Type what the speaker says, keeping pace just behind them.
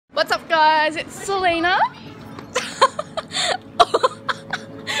What's up guys, it's Selena.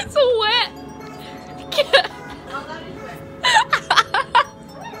 It's so wet.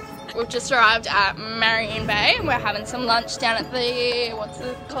 We've just arrived at Marion Bay and we're having some lunch down at the, what's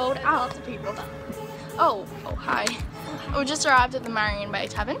it called? Lots of people. Oh, hi. We just arrived at the Marion Bay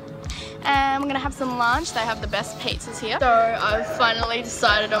Tavern and we're gonna have some lunch. They have the best pizzas here. So I've finally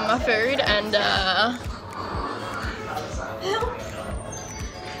decided on my food and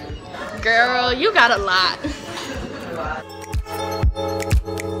girl, you got a lot.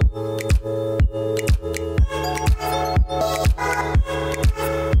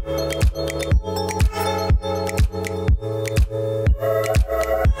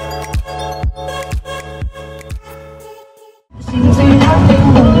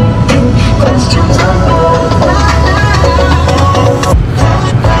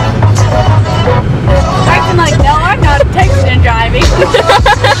 Acting like no, I'm not texting and driving.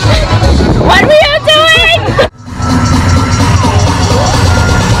 What are we doing?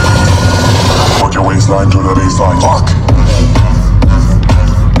 Put your waistline to the baseline. Fuck.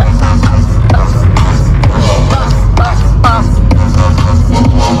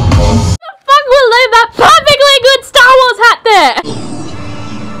 The fuck will leave that perfectly good Star Wars hat there?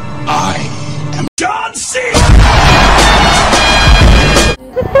 I am John Cena.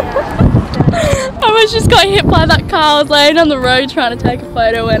 I almost just got hit by that car. I was laying on the road trying to take a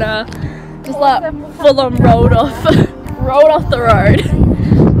photo and just like full on rolled off the road.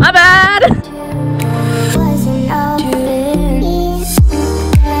 My bad.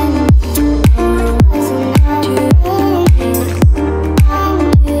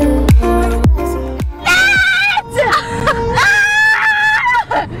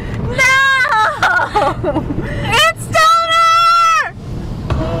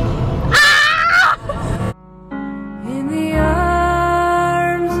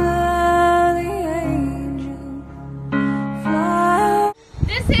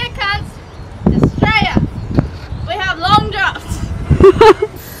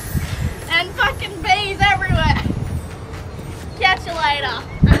 And fucking bees everywhere. Catch you later.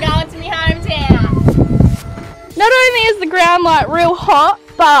 I'm going to my hometown. Not only is the ground like real hot,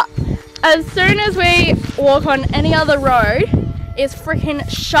 but as soon as we walk on any other road, it's freaking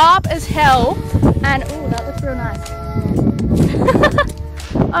sharp as hell. And oh, that looks real nice.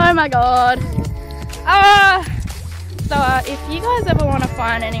 Oh my god. So if you guys ever want to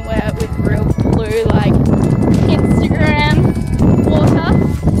find anywhere with real blue like Instagram water,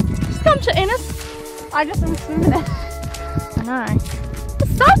 just come to Innis. I just am swimming it. I know.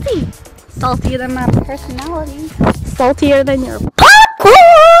 It's salty. Saltier than my personality. Saltier than your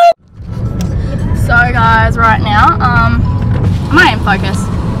popcorn. So guys, right now, am I in focus?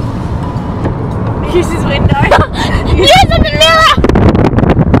 Use his window. Use the mirror.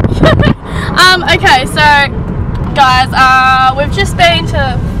 Okay, so guys, we've just been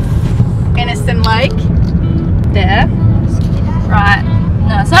to Innocent Lake. there. Right.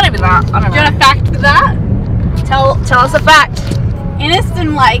 No, it's not even that. I don't know. Do you want a fact for that? Tell us a fact.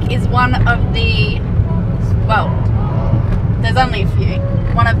 Innocent Lake is one of the, well, there's only a few.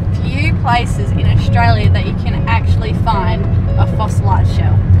 One of few places in Australia that you can actually find a fossilised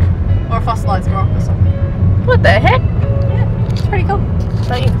shell. Or a fossilised rock or something. What the heck? Yeah, it's pretty cool.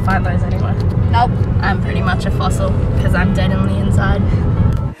 Don't you can find those anywhere. Nope. I'm pretty much a fossil because I'm dead on the inside.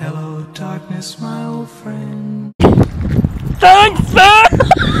 Hello, darkness, my old friend. Thanks, sir!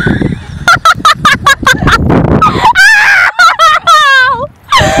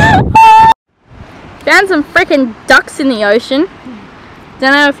 Found some freaking ducks in the ocean.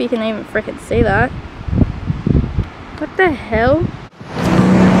 Don't know if you can even freaking see that. What the hell?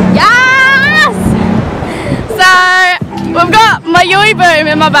 Yes! So, we've got my Yui Boom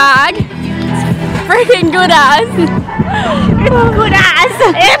in my bag. It's freaking good as. It's good as.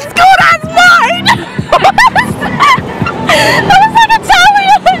 It's good as mine! That was like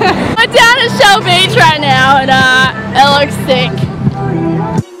Italian! We're down at Shell Beach right now and it looks sick.